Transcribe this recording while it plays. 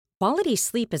Quality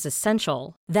sleep is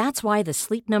essential. That's why the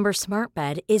Sleep Number Smart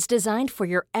Bed is designed for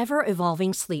your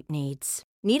ever-evolving sleep needs.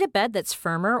 Need a bed that's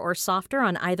firmer or softer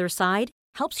on either side?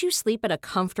 Helps you sleep at a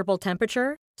comfortable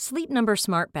temperature? Sleep Number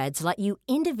Smart Beds let you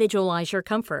individualize your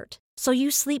comfort, so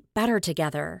you sleep better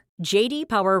together. J.D.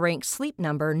 Power ranks Sleep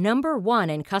Number number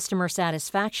one in customer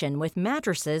satisfaction with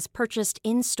mattresses purchased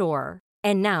in-store.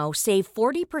 And now, save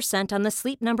 40% on the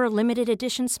Sleep Number Limited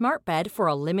Edition Smart Bed for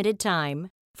a limited time.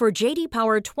 For J.D.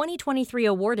 Power 2023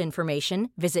 award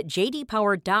information, visit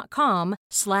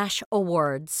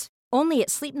jdpower.com/awards. Only at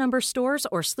Sleep Number stores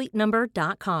or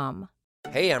sleepnumber.com.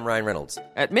 Hey, I'm Ryan Reynolds.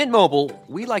 At Mint Mobile,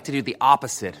 we like to do the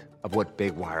opposite of what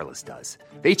Big Wireless does.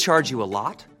 They charge you a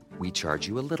lot, we charge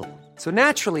you a little. So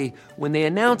naturally, when they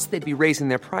announced they'd be raising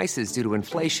their prices due to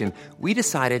inflation, we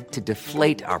decided to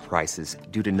deflate our prices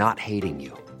due to not hating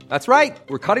you. That's right.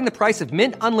 We're cutting the price of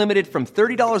Mint Unlimited from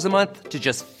 $30 a month to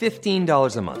just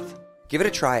 $15 a month. Give it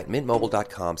a try at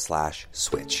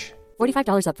mintmobile.com/switch.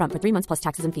 $45 up front for 3 months plus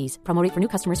taxes and fees. Promo rate for new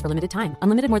customers for limited time.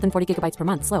 Unlimited more than 40 gigabytes per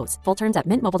month. Slows full terms at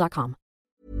mintmobile.com.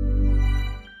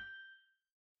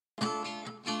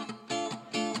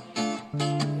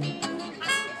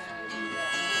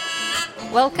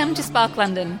 Welcome to Spark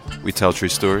London. We tell true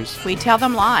stories. We tell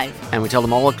them live. And we tell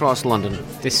them all across London.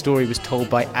 This story was told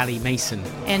by Ali Mason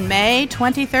in May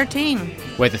 2013,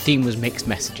 where the theme was mixed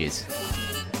messages.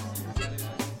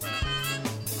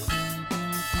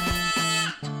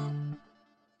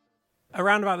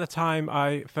 Around about the time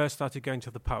I first started going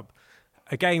to the pub,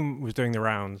 a game was doing the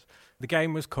rounds. The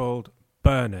game was called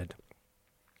Bernard.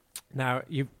 Now,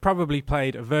 you've probably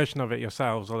played a version of it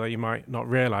yourselves, although you might not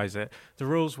realise it. The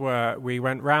rules were we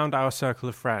went round our circle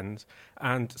of friends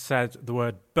and said the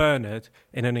word Bernard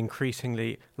in an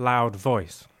increasingly loud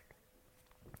voice.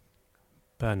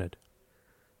 Bernard.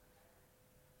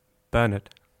 Bernard.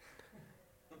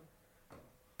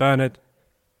 Bernard.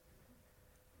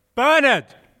 Bernard!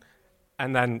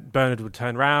 And then Bernard would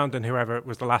turn round and whoever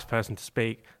was the last person to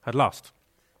speak had lost.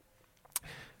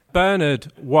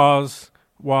 Bernard was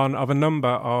one of a number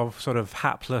of sort of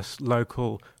hapless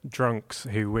local drunks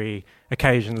who we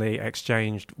occasionally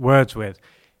exchanged words with.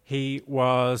 He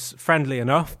was friendly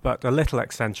enough, but a little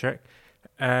eccentric,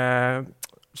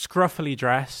 scruffily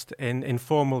dressed in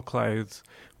formal clothes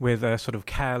with a sort of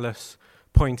careless,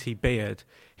 pointy beard.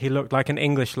 He looked like an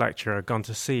English lecturer gone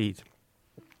to seed.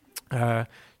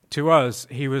 To us,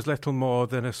 he was little more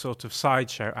than a sort of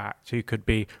sideshow act who could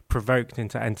be provoked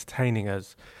into entertaining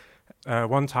us.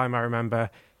 One time I remember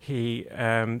he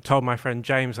told my friend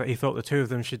James that he thought the two of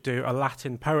them should do a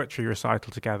Latin poetry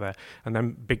recital together and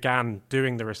then began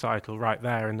doing the recital right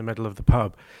there in the middle of the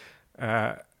pub.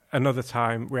 Another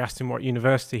time we asked him what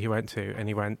university he went to and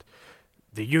he went,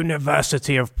 "The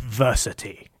University of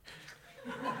Versity."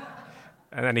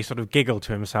 And then he sort of giggled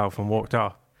to himself and walked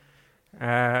off.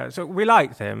 So we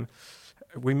liked him,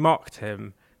 we mocked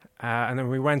him, and then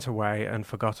we went away and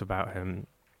forgot about him.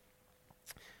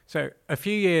 So a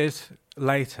few years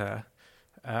later,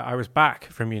 I was back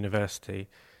from university,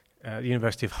 the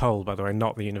University of Hull, by the way,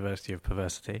 not the University of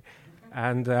Perversity,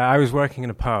 and I was working in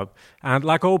a pub. And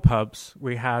like all pubs,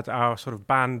 we had our sort of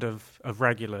band of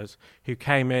regulars who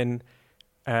came in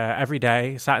every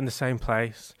day, sat in the same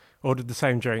place, ordered the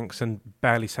same drinks, and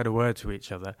barely said a word to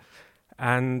each other.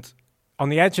 And on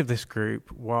the edge of this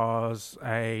group was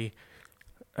a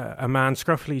man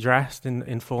scruffily dressed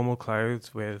in formal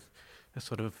clothes with a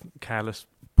sort of careless,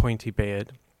 pointy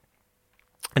beard.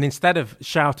 And instead of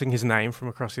shouting his name from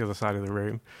across the other side of the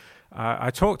room,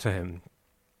 I talked to him.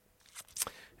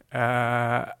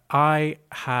 I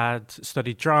had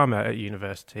studied drama at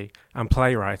university and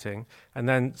playwriting, and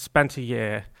then spent a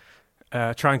year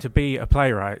trying to be a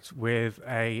playwright with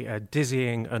a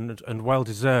dizzying and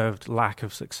well-deserved lack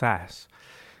of success.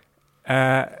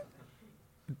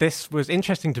 This was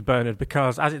interesting to Bernard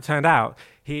because, as it turned out,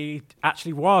 he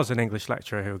actually was an English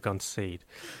lecturer who had gone to seed.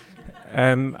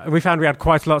 We found we had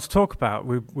quite a lot to talk about.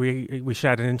 We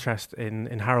shared an interest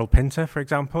in Harold Pinter, for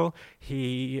example.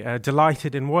 He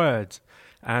delighted in words,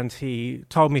 and he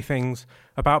told me things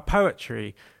about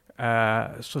poetry,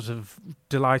 sort of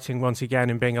delighting once again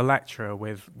in being a lecturer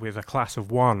with a class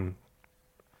of one.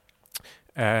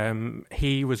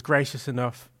 He was gracious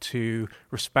enough to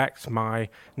respect my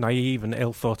naive and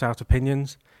ill-thought-out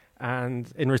opinions,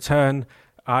 and in return,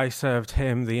 I served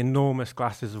him the enormous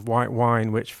glasses of white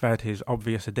wine which fed his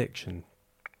obvious addiction.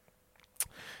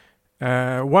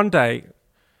 One day,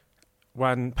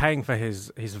 when paying for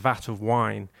his vat of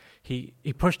wine, he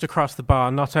pushed across the bar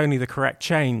not only the correct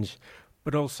change,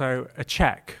 but also a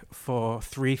cheque for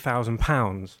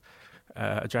 £3,000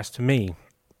 addressed to me.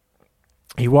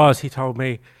 He told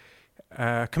me,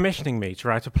 commissioning me to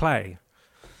write a play.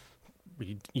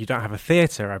 You don't have a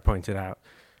theatre, I pointed out.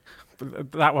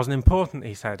 But that wasn't important,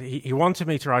 he said. He wanted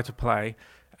me to write a play,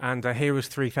 and here was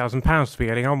 £3,000 to be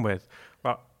getting on with.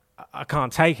 Well, I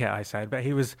can't take it, I said, but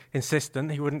he was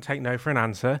insistent. He wouldn't take no for an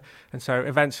answer. And so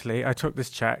eventually I took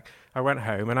this cheque, I went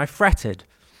home, and I fretted.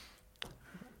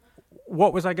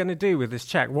 What was I going to do with this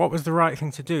cheque? What was the right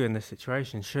thing to do in this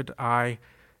situation? Should I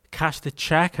cash the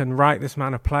cheque and write this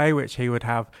man a play which he would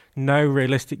have no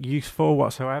realistic use for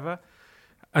whatsoever?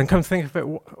 And come to think of it,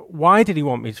 why did he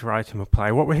want me to write him a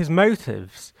play? What were his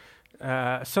motives?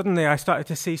 Suddenly I started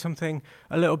to see something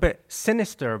a little bit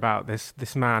sinister about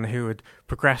this man who had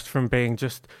progressed from being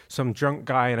just some drunk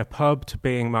guy in a pub to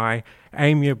being my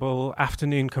amiable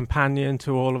afternoon companion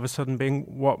to all of a sudden being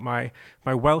my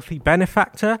wealthy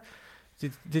benefactor.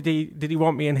 Did he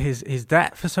want me in his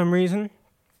debt for some reason?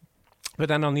 But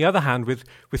then on the other hand, with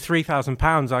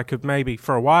 £3,000, I could maybe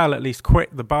for a while at least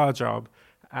quit the bar job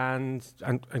and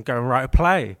go and write a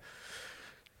play.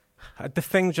 The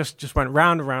thing just went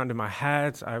round and round in my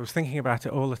head. I was thinking about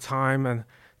it all the time, and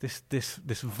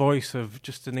this voice of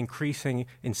just an increasing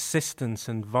insistence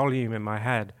and volume in my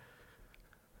head.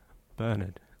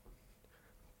 Bernard.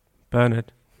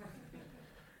 Bernard.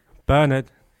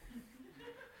 Bernard.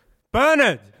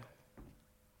 Bernard!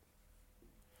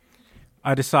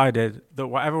 I decided that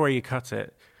whatever way you cut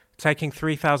it, taking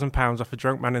 £3,000 off a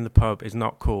drunk man in the pub is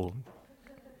not cool.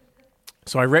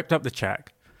 So I ripped up the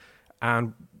cheque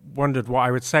and wondered what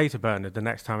I would say to Bernard the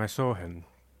next time I saw him.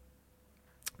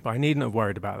 But I needn't have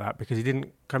worried about that because he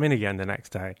didn't come in again the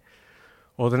next day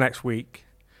or the next week.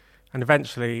 And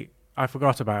eventually I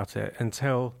forgot about it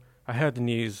until I heard the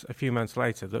news a few months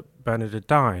later that Bernard had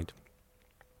died.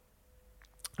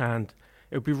 And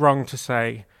it would be wrong to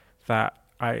say that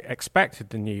I expected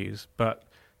the news, but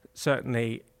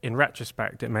certainly in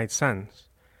retrospect it made sense.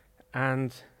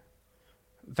 And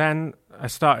then I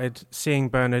started seeing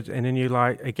Bernard in a new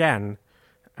light again,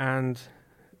 and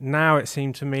now it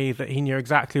seemed to me that he knew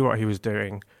exactly what he was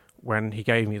doing when he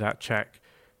gave me that cheque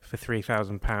for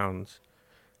 £3,000,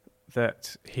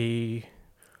 that he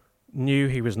knew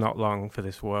he was not long for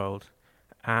this world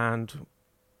and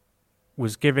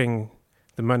was giving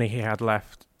the money he had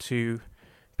left to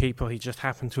people he just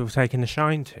happened to have taken a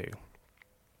shine to.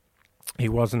 He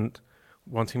wasn't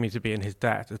wanting me to be in his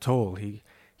debt at all. He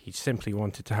simply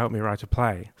wanted to help me write a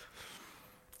play.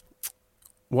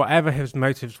 Whatever his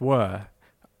motives were,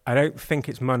 I don't think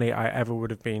it's money I ever would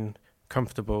have been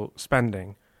comfortable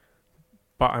spending.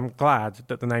 But I'm glad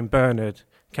that the name Bernard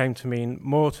came to mean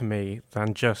more to me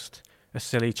than just a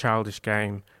silly childish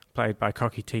game played by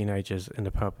cocky teenagers in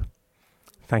a pub.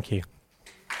 Thank you.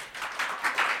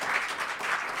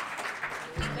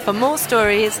 For more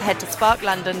stories, head to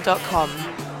sparklondon.com.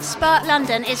 Spark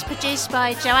London is produced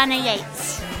by Joanna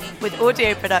Yates, with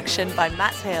audio production by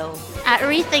Matt Hill at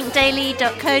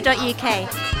rethinkdaily.co.uk.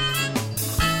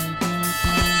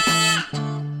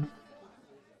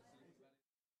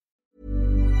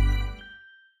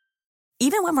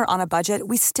 Even when we're on a budget,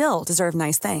 we still deserve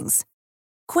nice things.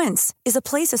 Quince is a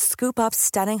place to scoop up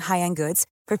stunning high-end goods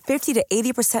for 50 to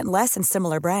 80% less than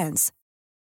similar brands.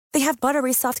 They have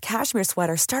buttery soft cashmere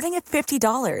sweaters starting at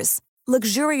 $50,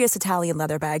 luxurious Italian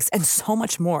leather bags, and so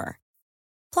much more.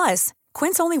 Plus,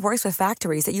 Quince only works with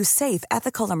factories that use safe,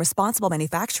 ethical, and responsible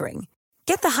manufacturing.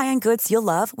 Get the high-end goods you'll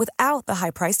love without the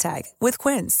high price tag with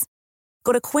Quince.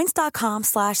 Go to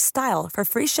quince.com/style for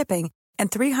free shipping and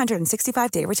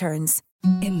 365-day returns.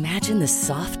 Imagine the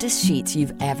softest sheets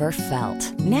you've ever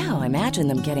felt. Now imagine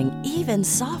them getting even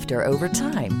softer over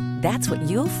time. That's what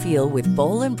you'll feel with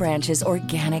Boll & Branch's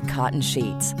organic cotton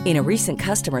sheets. In a recent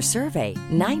customer survey,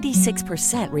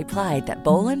 96% replied that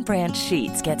Boll & Branch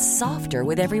sheets get softer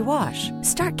with every wash.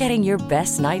 Start getting your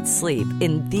best night's sleep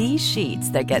in these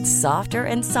sheets that get softer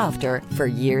and softer for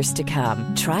years to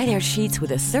come. Try their sheets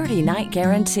with a 30-night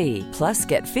guarantee. Plus,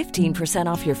 get 15%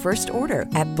 off your first order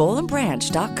at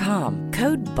bollandbranch.com.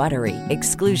 Code BUTTERY.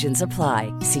 Exclusions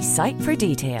apply. See site for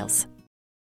details.